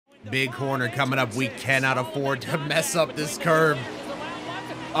Big corner coming up. We cannot afford to mess up this curb.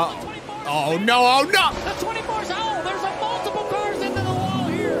 Uh-oh. Oh, no. Oh, no. The 24's out. There's a multiple cars into the wall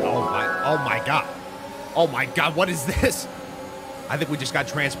here. Oh, my God. Oh, my God. What is this? I think we just got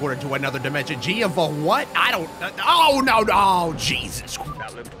transported to another dimension. G of a what? I don't... Oh, no. Oh, Jesus.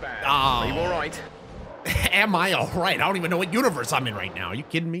 That looked bad. Oh. Are you all right? Am I all right? I don't even know what universe I'm in right now. Are you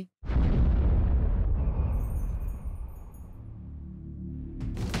kidding me?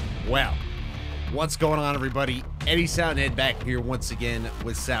 Well, what's going on, everybody? Eddie Soundhead back here once again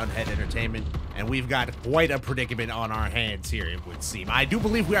with Soundhead Entertainment, and we've got quite a predicament on our hands here, it would seem. I do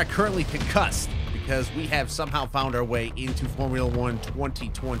believe we are currently concussed because we have somehow found our way into Formula 1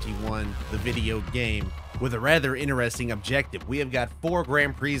 2021, the video game, with a rather interesting objective. We have got 4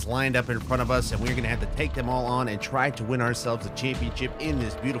 Grand Prix lined up in front of us, and we're going to have to take them all on and try to win ourselves a championship in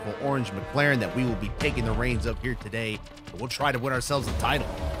this beautiful orange McLaren that we will be taking the reins of here today. We'll try to win ourselves a title.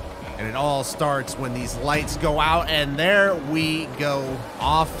 And it all starts when these lights go out, and there we go,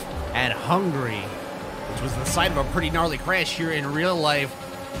 off at Hungary, which was the site of a pretty gnarly crash here in real life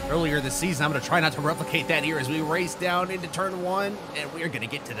earlier this season. I'm going to try not to replicate that here as we race down into turn 1, and we're going to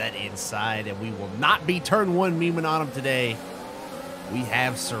get to that inside, and we will not be turn 1 memeing on them today. We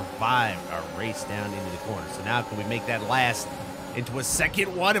have survived our race down into the corner. So now can we make that last into a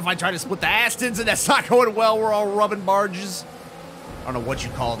second one? If I try to split the Astons, and that's not going well, we're all rubbing barges. I don't know what you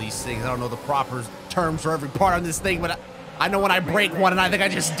call these things. I don't know the proper terms for every part on this thing, but I know when I break one, and I think I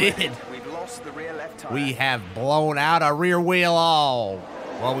just did. We've lost the rear left tire. We have blown out a rear wheel. Oh,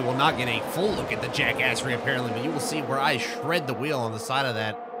 well, we will not get a full look at the jackassery, apparently, but you will see where I shred the wheel on the side of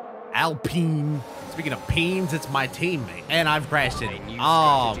that Alpine. Speaking of Peens, it's my teammate, and I've crashed it.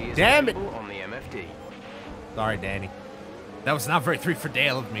 Oh, damn it. On the MFD. Sorry, Danny. That was not very 3 for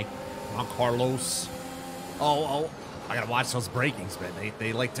Dale of me. Come on, Carlos. Oh. I gotta watch those breakings, man.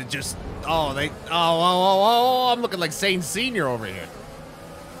 They like to just, I'm looking like Sane Senior over here.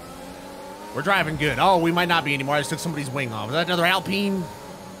 We're driving good. Oh, we might not be anymore. I just took somebody's wing off. Is that another Alpine?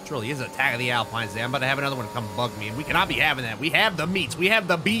 Surely is an attack of the Alpines today. I'm about to have another one come bug me, and we cannot be having that. We have the meats. We have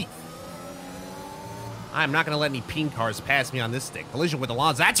the beef. I'm not gonna let any Peen cars pass me on this stick. Collision with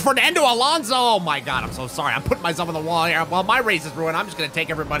Alonso. That's Fernando Alonso. Oh my God, I'm so sorry. I'm putting myself on the wall here. Well, my race is ruined. I'm just gonna take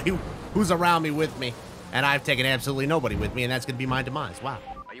everybody who's around me with me. And I've taken absolutely nobody with me, and that's going to be my demise. Wow.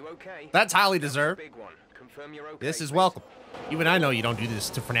 Are you okay? That's highly deserved. Big one. Confirm you're okay. This is welcome. Even I know you don't do this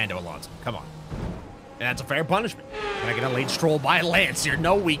to Fernando Alonso. Come on. And that's a fair punishment. Can I get a late stroll by Lance here?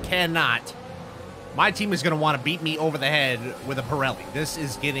 No, we cannot. My team is going to want to beat me over the head with a Pirelli. This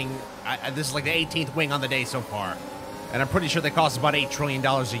is getting... this is like the 18th wing on the day so far. And I'm pretty sure they cost about $8 trillion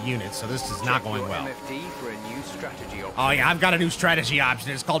a unit, so this is not going well. MFD for a new strategy option. Oh, yeah, I've got a new strategy option.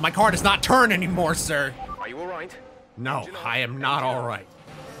 It's called My Car Does Not Turn Anymore, sir. Are you all right? No, I am not all right.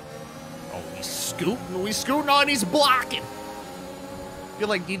 Oh, he's scooting on, he's blocking. I feel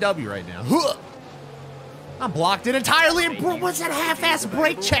like DW right now. Huh. I'm blocked it entirely. What's that half-ass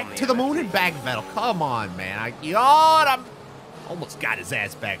brake check to the moon and back, Vettel? Come on, man. I'm almost got his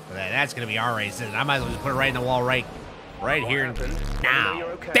ass back for that. That's going to be our race, isn't it? I might as well just put it right in the wall right here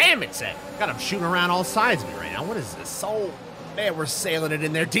now. Damn it, Seth. God, I'm shooting around all sides of me right now. What is this? So, man, we're sailing it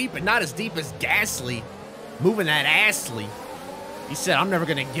in there deep, but not as deep as Gasly. Moving that Astley. He said, I'm never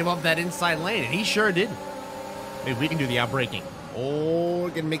going to give up that inside lane, and he sure didn't. Maybe we can do the outbraking. Oh, we're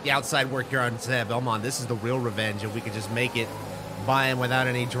going to make the outside work here on Seb. Come on, this is the real revenge, if we could just make it by him without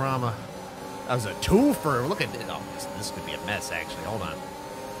any drama. That was a twofer. Look at this. Oh, this could be a mess, actually. Hold on.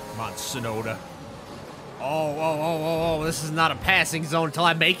 Come on, Sonoda. Oh, this is not a passing zone until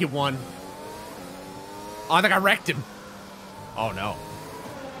I make it one. Oh, I think I wrecked him. Oh, no.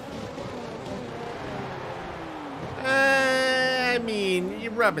 I mean,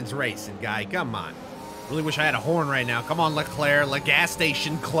 you're Rubbin's racing, guy. Come on. Really wish I had a horn right now. Come on, Leclerc, gas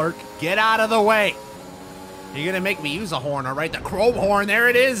station clerk. Get out of the way. You're going to make me use a horn, all right? The chrome horn, there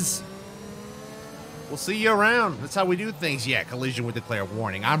it is. We'll see you around. That's how we do things. Yeah, collision with Leclerc.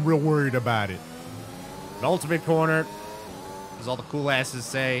 Warning. I'm real worried about it. An ultimate corner, as all the cool asses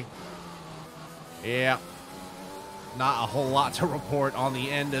say. Yeah. Not a whole lot to report on the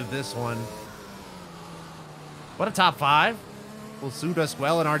end of this one. What a top 5. Will suit us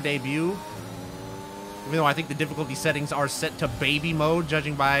well in our debut. Even though I think the difficulty settings are set to baby mode,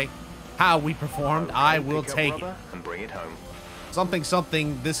 judging by how we performed, I will take it. And bring it home.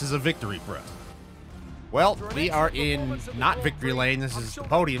 Something, this is a victory for us. Well, we are in not victory lane. This is the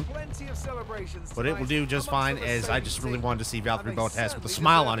podium. But it will do just fine, as I just really wanted to see Valtteri Bottas with a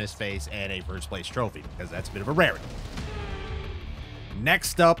smile on his face and a first place trophy, because that's a bit of a rarity.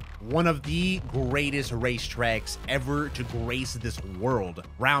 Next up, one of the greatest racetracks ever to grace this world.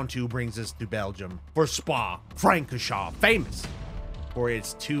 Round 2 brings us to Belgium for Spa-Francorchamps, famous for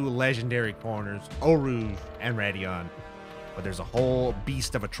its 2 legendary corners, Eau Rouge and Radion. But there's a whole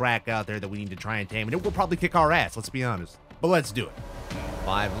beast of a track out there that we need to try and tame, and it will probably kick our ass, let's be honest. But let's do it.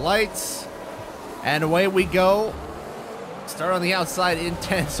 5 lights, and away we go. Start on the outside in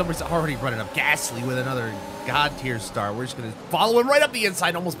 10. Somebody's already running up Gasly with another god tier star. We're just gonna follow him right up the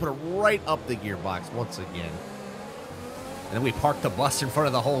inside, almost put it right up the gearbox once again. And then we park the bus in front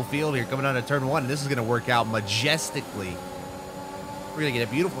of the whole field here coming out of turn 1. This is gonna work out majestically. We're gonna get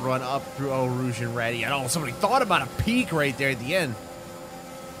a beautiful run up through Eau Rouge and Radion. Oh, somebody thought about a peak right there at the end.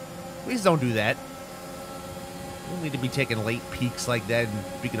 Please don't do that. We don't need to be taking late peaks like that. And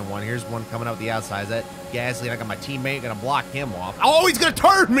speaking of one, here's one coming out the outside. Is that Gasly? I got my teammate gonna block him off. Oh, he's gonna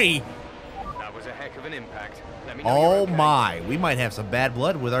turn me! That was a heck of an impact. Let me know Oh you're okay. my, we might have some bad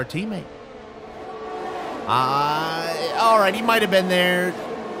blood with our teammate. All right, he might have been there.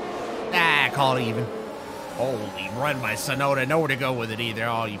 Call it even. Holy run by Sonoda, nowhere to go with it either.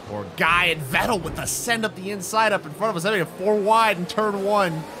 Oh, you poor guy. And Vettel with the send up the inside up in front of us. Having a 4 wide in turn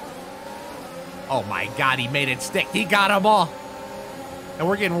 1. Oh my God, he made it stick. He got them all. And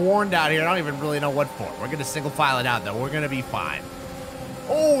we're getting warned out here. I don't even really know what for. We're going to single file it out, though. We're going to be fine.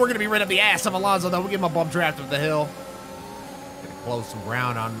 Oh, we're going to be right up the ass of Alonso, though. We'll give him a bump draft up the hill. Going to close some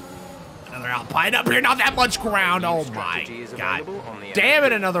ground on another Alpine up here. Not that much ground. Oh my God. Damn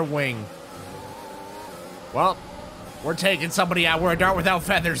it, another wing. Well, we're taking somebody out. We're a dart without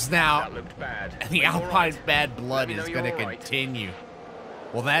feathers now. That looked bad. And the But you're Alpine's right. bad blood Let me know is you're going to all right. continue.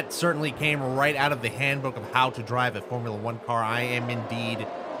 Well, that certainly came right out of the handbook of how to drive a Formula 1 car. I am indeed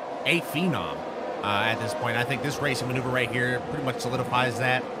a phenom at this point. I think this racing maneuver right here pretty much solidifies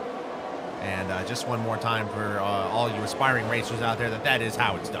that. And just one more time for all you aspiring racers out there, that is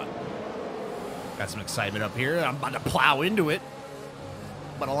how it's done. Got some excitement up here. I'm about to plow into it.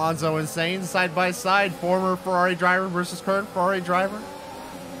 But Alonso insane, side by side, former Ferrari driver versus current Ferrari driver.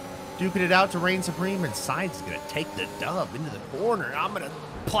 Duking it out to reign supreme, and Sainz is going to take the dub into the corner. I'm going to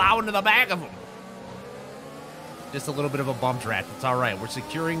plow into the back of him. Just a little bit of a bump draft. It's all right. We're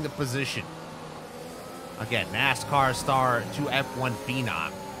securing the position. Again, NASCAR star to F1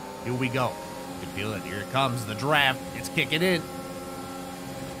 phenom. Here we go. You can feel it. Here it comes. The draft. It's kicking in.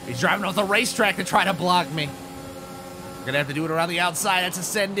 He's driving off the racetrack to try to block me. We're going to have to do it around the outside. That's a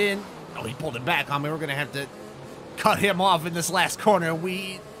send in. Oh, he pulled it back on me. We're going to have to cut him off in this last corner.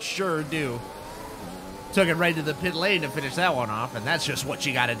 We sure do. Took it right to the pit lane to finish that one off, and that's just what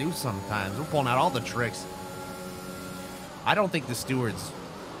you got to do sometimes. We're pulling out all the tricks. I don't think the stewards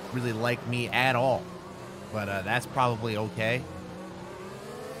really like me at all, but that's probably okay.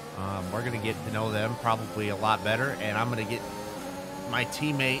 We're going to get to know them probably a lot better, and I'm going to get my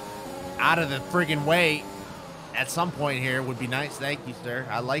teammate out of the friggin' way at some point here. Would be nice. Thank you, sir.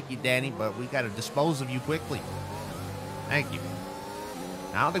 I like you, Danny, but we got to dispose of you quickly. Thank you.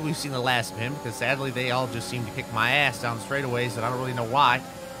 I don't think we've seen the last of him, because sadly they all just seem to kick my ass down straightaways, and I don't really know why.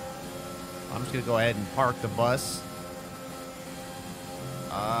 I'm just going to go ahead and park the bus.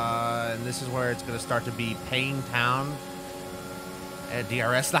 And this is where it's going to start to be Pain Town. And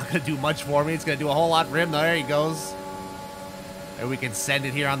DRS not going to do much for me. It's going to do a whole lot for him. There he goes. And we can send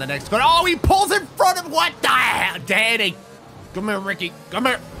it here on the next corner. Oh, he pulls in front of what the hell? Danny. Come here, Ricky. Come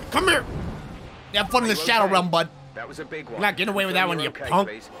here. Come here. Have fun in the Shadow Realm, bud. That was a big one. You're not getting away with that one, you Okay, punk.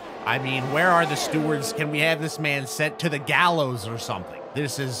 please. I mean, where are the stewards? Can we have this man sent to the gallows or something?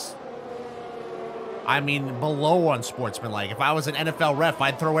 This is, I mean, below unsportsmanlike. If I was an NFL ref,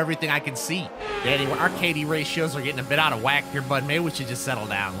 I'd throw everything I could see. Danny, our KD ratios are getting a bit out of whack here, bud. Maybe we should just settle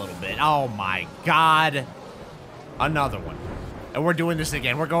down a little bit. Oh, my God. Another one. And we're doing this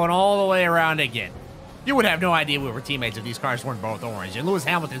again. We're going all the way around again. You would have no idea we were teammates if these cars weren't both orange. And Lewis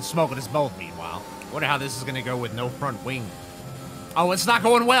Hamilton's smoking us both, meanwhile. Wonder how this is going to go with no front wing. Oh, it's not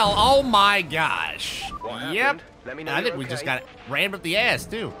going well. Oh, my gosh. What Yep. happened? Let me know I think you're we just okay. got rammed up the ass,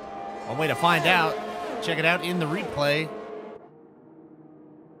 too. One way to find out. Check it out in the replay.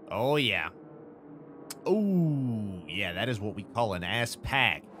 Oh, yeah. Oh, yeah, that is what we call an ass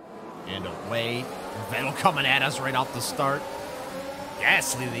pack. And away. Vettel coming at us right off the start.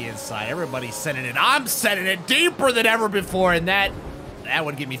 Gasly to the inside. Everybody's sending it. I'm sending it deeper than ever before, and that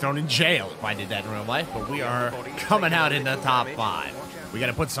would get me thrown in jail if I did that in real life. But we are coming out in the top 5. We got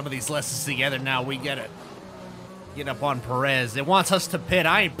to put some of these lessons together now. We got to get up on Perez. It wants us to pit.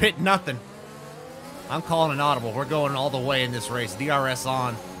 I ain't pitting nothing. I'm calling an audible. We're going all the way in this race. DRS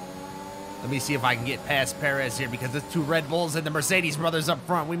on. Let me see if I can get past Perez here, because there's 2 Red Bulls and the Mercedes brothers up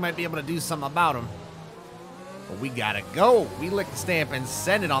front. We might be able to do something about them. But we gotta go. We licked the stamp and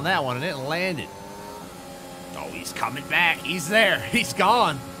send it on that one, and it landed. Oh, he's coming back. He's there. He's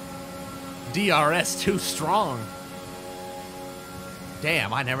gone. DRS too strong.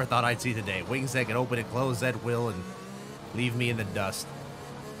 Damn, I never thought I'd see the day. Wings that can open and close at will and leave me in the dust.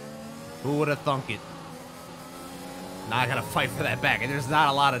 Who would have thunk it? Not gonna fight for that back, and there's not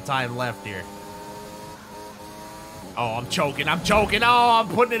a lot of time left here. Oh, I'm choking. I'm choking. Oh, I'm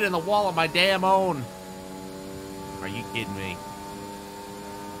putting it in the wall of my damn own. Are you kidding me?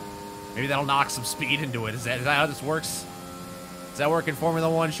 Maybe that'll knock some speed into it. Is that how this works? Does that work in Formula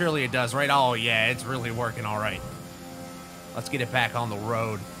One? Surely it does, right? Oh, yeah, it's really working all right. Let's get it back on the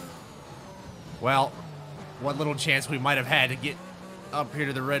road. Well, what little chance we might have had to get up here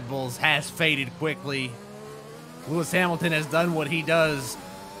to the Red Bulls has faded quickly. Lewis Hamilton has done what he does.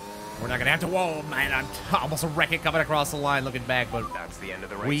 We're not going to have to... Whoa, man, I'm almost a wreck-it coming across the line looking back, but That's the end of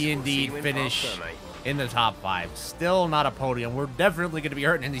the race. we We'll indeed see you in finish Park, mate. in the top 5. Still not a podium. We're definitely going to be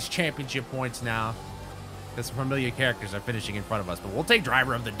hurting in these championship points now, because some familiar characters are finishing in front of us. But we'll take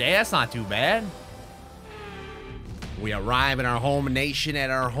driver of the day. That's not too bad. We arrive in our home nation at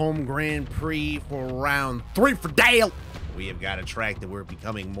our home Grand Prix for round 3 for Dale. We have got a track that we're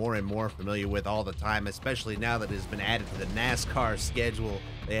becoming more and more familiar with all the time, especially now that it has been added to the NASCAR schedule.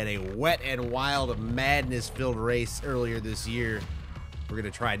 They had a wet and wild, madness-filled race earlier this year. We're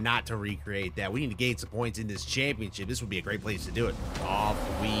going to try not to recreate that. We need to gain some points in this championship. This would be a great place to do it. Off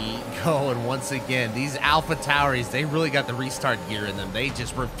we go, and once again, these Alpha Tauris, they really got the restart gear in them. They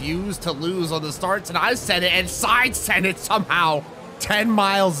just refuse to lose on the starts, and I said it, and Side sent it somehow 10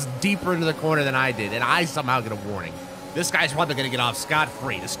 miles deeper into the corner than I did, and I somehow get a warning. This guy's probably going to get off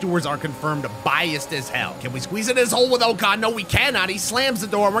scot-free. The stewards are confirmed biased as hell. Can we squeeze in his hole with Ocon? No, we cannot. He slams the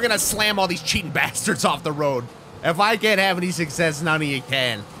door. We're going to slam all these cheating bastards off the road. If I can't have any success, none of you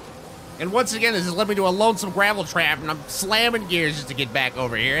can. And once again, this has led me to a lonesome gravel trap, and I'm slamming gears just to get back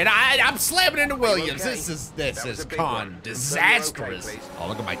over here. And I'm slamming into Williams. Okay. This is one. disastrous. Okay, please. Oh,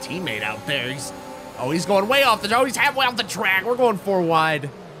 look at my teammate out there. He's going way off the... Oh, he's halfway off the track. We're going 4 wide.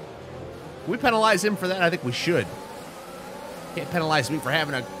 Can we penalize him for that? I think we should. Can't penalize me for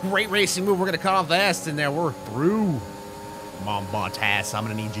having a great racing move. We're going to cut off the Aston there. We're through. Come on, Bottas. I'm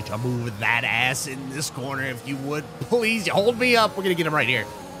going to need you to move that ass in this corner if you would. Please, hold me up. We're going to get him right here.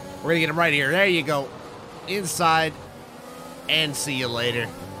 We're going to get him right here. There you go. Inside. And see you later.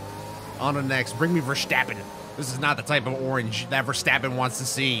 On to the next. Bring me Verstappen. This is not the type of orange that Verstappen wants to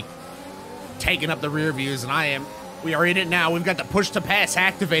see. Taking up the rear views, and we are in it now. We've got the push to pass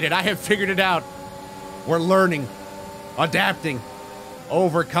activated. I have figured it out. We're learning. Adapting,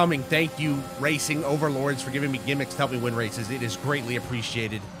 overcoming. Thank you, racing overlords, for giving me gimmicks to help me win races. It is greatly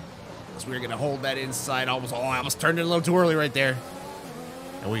appreciated. So we're going to hold that inside. I almost turned it a little too early right there.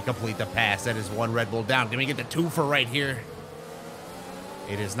 And we complete the pass. That is 1 Red Bull down. Can we get the 2 for right here?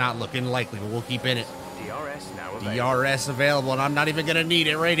 It is not looking likely, but we'll keep in it. DRS now available. DRS available, and I'm not even going to need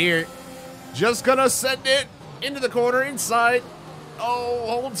it right here. Just going to send it into the corner inside. Oh,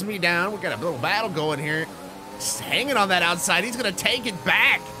 holds me down. We got a little battle going here. Just hanging on that outside. He's going to take it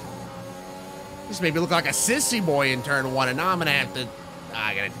back. This made me look like a sissy boy in turn 1, and now I'm going to have to...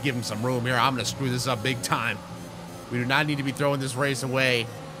 I got to give him some room here. I'm going to screw this up big time. We do not need to be throwing this race away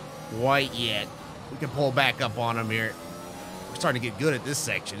quite yet. We can pull back up on him here. We're starting to get good at this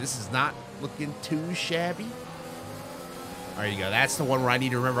section. This is not looking too shabby. There you go. That's the one where I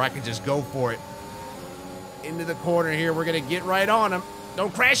need to remember I can just go for it. Into the corner here. We're going to get right on him.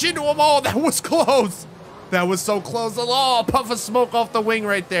 Don't crash into him. Oh, that was close. That was so close. Oh, puff of smoke off the wing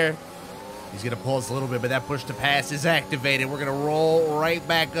right there. He's going to pull us a little bit, but that push to pass is activated. We're going to roll right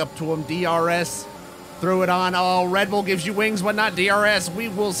back up to him. DRS. Threw it on. Oh, Red Bull gives you wings, but not DRS. We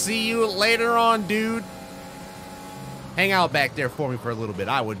will see you later on, dude. Hang out back there for me for a little bit.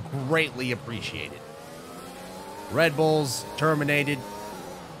 I would greatly appreciate it. Red Bulls terminated.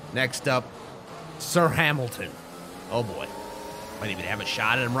 Next up, Sir Hamilton. Oh, boy. Might even have a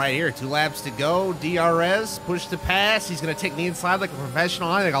shot at him right here. 2 laps to go. DRS. Push to pass. He's going to take the inside like a professional.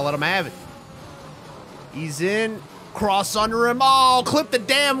 I think I'll let him have it. He's in. Cross under him. Oh, clip the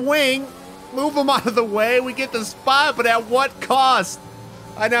damn wing. Move him out of the way. We get the spot, but at what cost?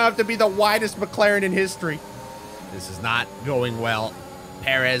 I now have to be the widest McLaren in history. This is not going well.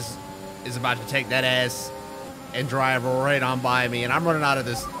 Perez is about to take that ass and drive right on by me, and I'm running out of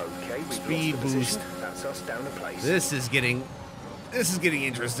this Okay, we've speed lost the boost. position. That's us down a place. This is getting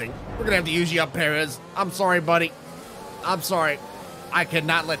interesting. We're gonna have to use you up, Perez. I'm sorry, buddy. I'm sorry. I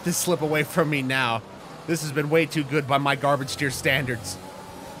cannot let this slip away from me now. This has been way too good by my garbage tier standards.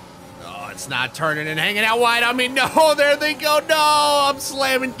 Oh, it's not turning and hanging out wide on me. No, there they go. No, I'm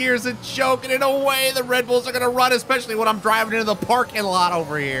slamming gears and choking it away. The Red Bulls are going to run, especially when I'm driving into the parking lot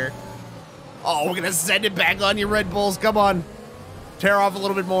over here. Oh, we're going to send it back on you, Red Bulls. Come on. Tear off a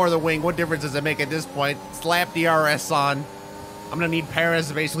little bit more of the wing. What difference does it make at this point? Slap DRS on. I'm going to need Perez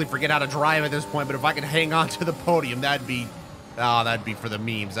to basically forget how to drive at this point, but if I can hang on to the podium, that'd be for the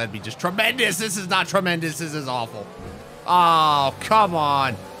memes. That'd be just tremendous. This is not tremendous. This is awful. Oh, come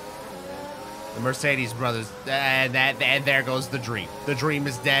on. The Mercedes brothers, and there goes the dream. The dream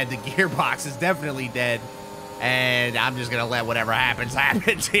is dead. The gearbox is definitely dead. And I'm just going to let whatever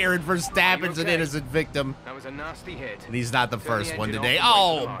happens here. And Verstappen's an innocent victim. That was a nasty hit. And he's not the first one today.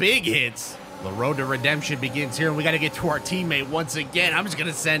 Oh, big hits. The road to redemption begins here, and we got to get to our teammate once again. I'm just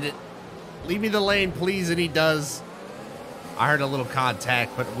going to send it. Leave me the lane, please, and he does. I heard a little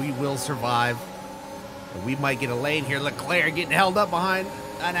contact, but we will survive. And we might get a lane here. Leclerc getting held up behind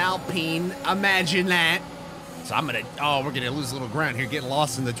an Alpine. Imagine that. So I'm going to, we're going to lose a little ground here, getting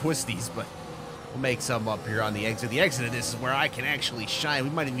lost in the twisties, but we'll make some up here on the exit. The exit of this is where I can actually shine. We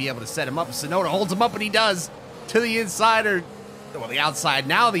might even be able to set him up. Sonoda holds him up, and he does. To the inside, or, well, the outside,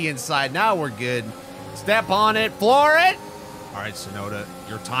 now the inside. Now we're good. Step on it, floor it. All right, Sonoda,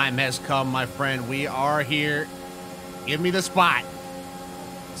 your time has come, my friend. We are here. Give me the spot.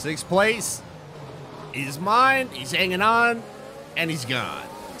 6th place is mine. He's hanging on, and he's gone.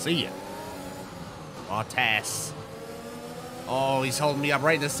 See ya. Bottas. Oh, he's holding me up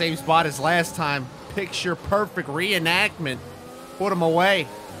right in the same spot as last time. Picture perfect reenactment. Put him away.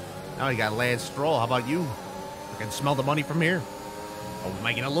 Now he got Lance Stroll. How about you? I can smell the money from here. Oh, am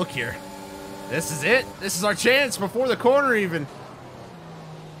I gonna look here? This is it. This is our chance before the corner even.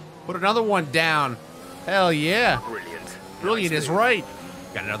 Put another one down. Hell yeah. Brilliant. Brilliant is right.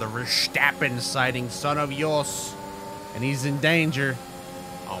 Got another Verstappen sighting, son of Jos. And he's in danger.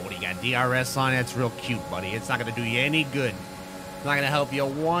 Oh, what do you got? DRS on? That's real cute, buddy. It's not going to do you any good. It's not going to help you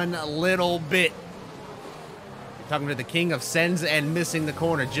one little bit. You're talking to the king of sends and missing the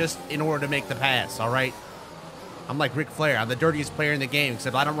corner just in order to make the pass, all right? I'm like Ric Flair. I'm the dirtiest player in the game,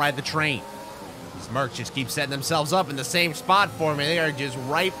 except I don't ride the train. These mercs just keep setting themselves up in the same spot for me. They are just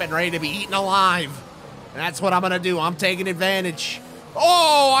ripe and ready to be eaten alive. And that's what I'm going to do. I'm taking advantage.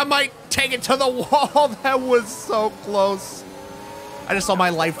 Oh, I might take it to the wall. That was so close. I just saw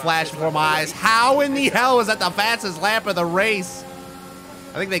my life flash before my eyes. How in the hell was that the fastest lap of the race?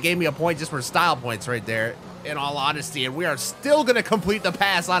 I think they gave me a point just for style points right there, in all honesty. And we are still going to complete the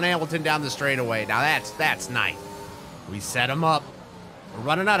pass on Hamilton down the straightaway. Now, that's nice. We set him up. We're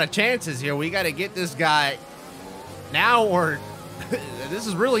running out of chances here. We got to get this guy now, or this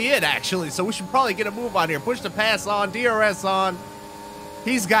is really it, actually. So we should probably get a move on here. Push the pass on, DRS on.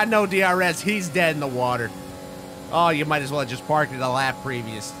 He's got no DRS. He's dead in the water. Oh, you might as well have just parked it a lap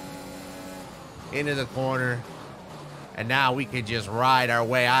previous. Into the corner. And now we could just ride our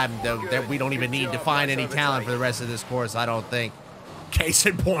way. We don't even need to find any talent for the rest of this course, I don't think. Case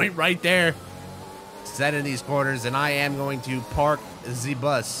in point right there. Set in these corners, and I am going to park the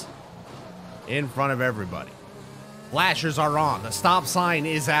bus in front of everybody. Flashers are on. The stop sign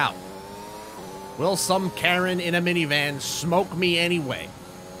is out. Will some Karen in a minivan smoke me anyway?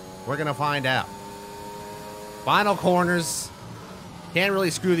 We're going to find out. Final corners. Can't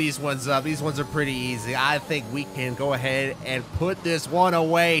really screw these ones up. These ones are pretty easy. I think we can go ahead and put this one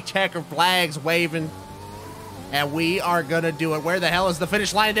away. Checker flags waving. And we are going to do it. Where the hell is the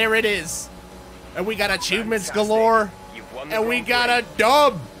finish line? There it is. And we got achievements galore. And we got a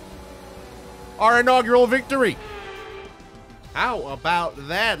dub. Our inaugural victory. How about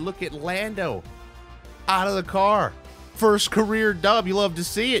that? Look at Lando. Out of the car. First career dub. You love to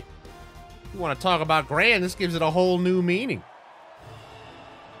see it. You want to talk about grand, this gives it a whole new meaning.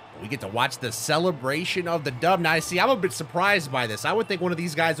 We get to watch the celebration of the dub. Now, I see, I'm a bit surprised by this. I would think one of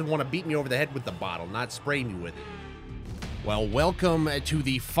these guys would want to beat me over the head with the bottle, not spray me with it. Well, welcome to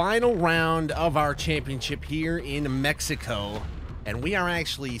the final round of our championship here in Mexico. And we are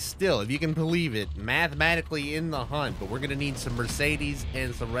actually still, if you can believe it, mathematically in the hunt. But we're going to need some Mercedes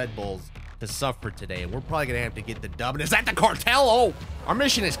and some Red Bulls to suffer today. And we're probably going to have to get the dub. And is that the cartel? Oh, our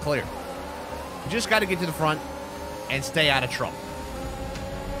mission is clear. We just got to get to the front and stay out of trouble.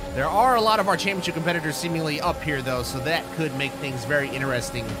 There are a lot of our championship competitors seemingly up here, though, so that could make things very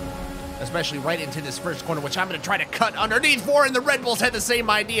interesting, especially right into this first corner, which I'm going to try to cut underneath for, and the Red Bulls had the same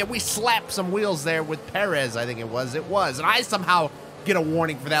idea. We slapped some wheels there with Perez, I think it was. It was, and I somehow get a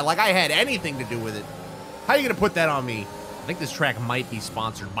warning for that, like I had anything to do with it. How are you going to put that on me? I think this track might be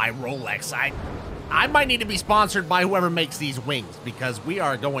sponsored by Rolex. I might need to be sponsored by whoever makes these wings, because we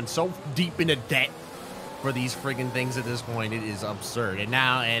are going so deep into debt for these friggin' things at this point. It is absurd. And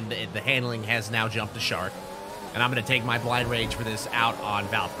now, the handling has now jumped the shark. And I'm going to take my blind rage for this out on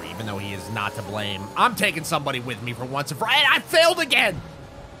Valkyrie, even though he is not to blame. I'm taking somebody with me for once and for... And I failed again!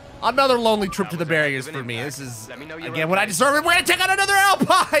 Another lonely trip to the barriers for me. This is, again, what I deserve. We're going to take on another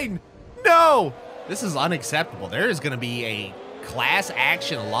Alpine! No! This is unacceptable. There is going to be a class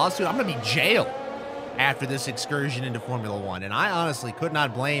action lawsuit. I'm going to be jailed after this excursion into Formula One. And I honestly could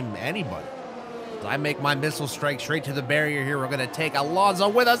not blame anybody. As I make my missile strike straight to the barrier here, we're going to take Alonso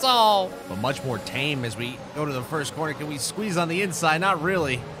with us all. But much more tame as we go to the first corner. Can we squeeze on the inside? Not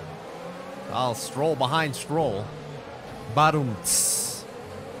really. I'll stroll behind Stroll. Badum-ts.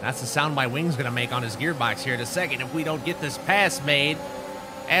 That's the sound my wing's going to make on his gearbox here in a second if we don't get this pass made.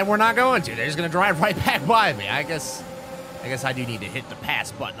 And we're not going to. They're just going to drive right back by me. I guess I do need to hit the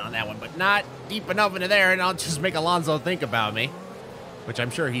pass button on that one, but not deep enough into there, and I'll just make Alonso think about me, which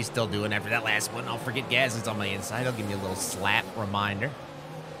I'm sure he's still doing after that last one. I'll forget Gasly's on my inside. He'll give me a little slap reminder.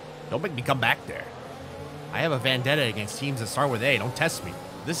 Don't make me come back there. I have a vendetta against teams that start with A. Don't test me.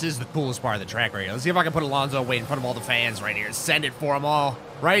 This is the coolest part of the track right here. Let's see if I can put Alonso away in front of all the fans right here. Send it for them all.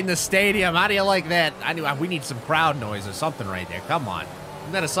 Right in the stadium. How do you like that? We need some crowd noise or something right there. Come on.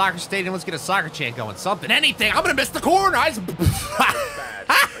 Isn't that a soccer stadium? Let's get a soccer chant going. Something. Anything. I'm going to miss the corner. Bad.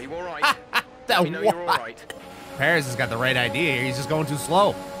 Are you all right? Let me know you're all right. Perez has got the right idea here. He's just going too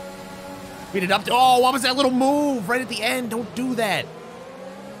slow. Beat it up. Oh, what was that little move right at the end? Don't do that.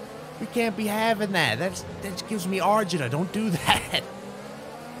 We can't be having that. That gives me argita. Don't do that.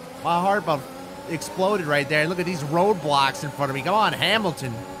 My heart about exploded right there. Look at these roadblocks in front of me. Come on,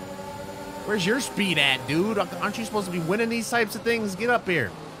 Hamilton. Where's your speed at, dude? Aren't you supposed to be winning these types of things? Get up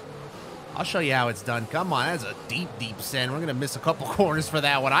here. I'll show you how it's done. Come on, that's a deep, deep send. We're going to miss a couple corners for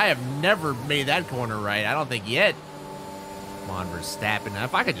that one. I have never made that corner right. I don't think yet. Come on, Verstappen. Now,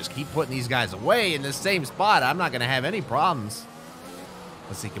 if I could just keep putting these guys away in the same spot, I'm not going to have any problems.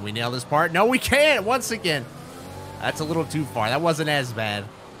 Let's see, can we nail this part? No, we can't. Once again. That's a little too far. That wasn't as bad.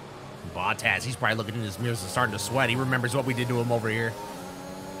 Bottas, he's probably looking in his mirrors and starting to sweat. He remembers what we did to him over here.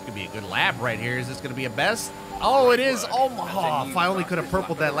 Could be a good lap right here. Is this going to be a best? Oh, it is. Oh, if I only could have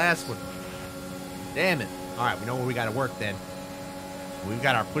purpled that last one. Damn it. All right, we know where we got to work then. We've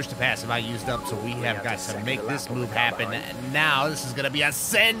got our push to pass about used up, so we have got to make this move happen. Now, this is going to be a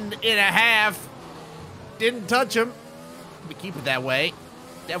send and a half. Didn't touch him. We keep it that way.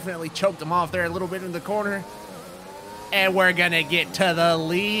 Definitely choked him off there a little bit in the corner. And we're going to get to the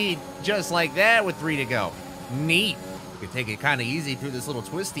lead just like that with 3 to go. Neat. We can take it kind of easy through this little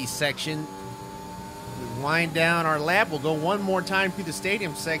twisty section. We wind down our lap. We'll go one more time through the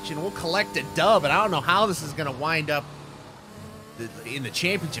stadium section. We'll collect a dub, and I don't know how this is going to wind up in the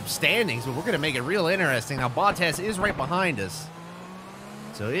championship standings, but we're going to make it real interesting. Now, Bottas is right behind us,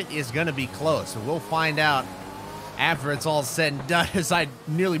 so it is going to be close. So we'll find out after it's all said and done, as I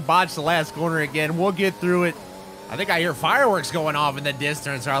nearly botched the last corner again. We'll get through it. I think I hear fireworks going off in the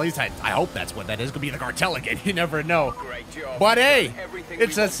distance, or at least I hope that's what that is. It could be the cartel again. You never know. Great job. But hey,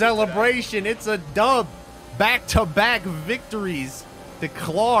 it's a celebration. It's a dub. Back-to-back victories to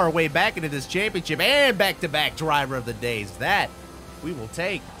claw our way back into this championship, and back-to-back driver of the days. That we will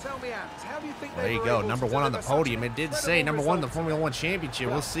take. Tell me, Alex, how do you think there you go. Number one on the podium. It did say number one in the Formula One championship.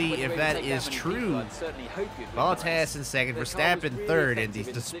 We'll see if that is true. Bottas in second, Verstappen third, and the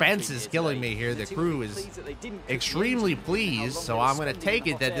suspense is killing me here. The crew is extremely pleased, so I'm going to take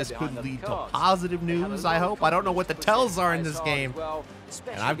it that this could lead to positive news, I hope. I don't know what the tells are in this game,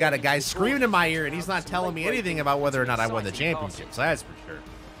 and I've got a guy screaming in my ear, and he's not telling me anything about whether or not I won the championship, so that's for sure.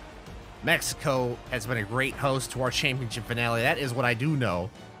 Mexico has been a great host to our championship finale. That is what I do know.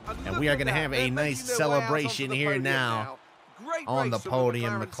 And we are going to have a nice celebration here now on the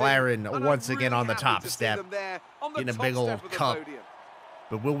podium. McLaren once again on the top step, getting a big old cup.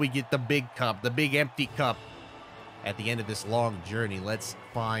 But will we get the big cup, the big empty cup at the end of this long journey? Let's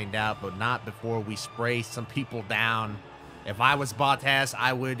find out, but not before we spray some people down. If I was Bottas,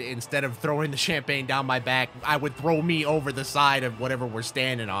 I would, instead of throwing the champagne down my back, I would throw me over the side of whatever we're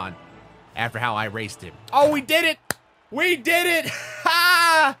standing on after how I raced him. Oh, we did it! We did it!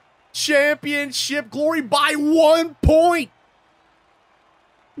 Ha! Championship glory by 1 point!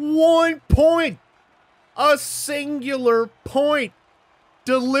 1 point! A singular point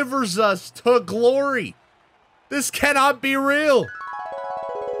delivers us to glory. This cannot be real.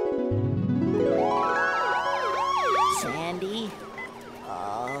 Sandy?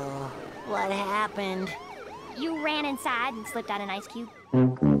 Oh, what happened? You ran inside and slipped out an ice cube.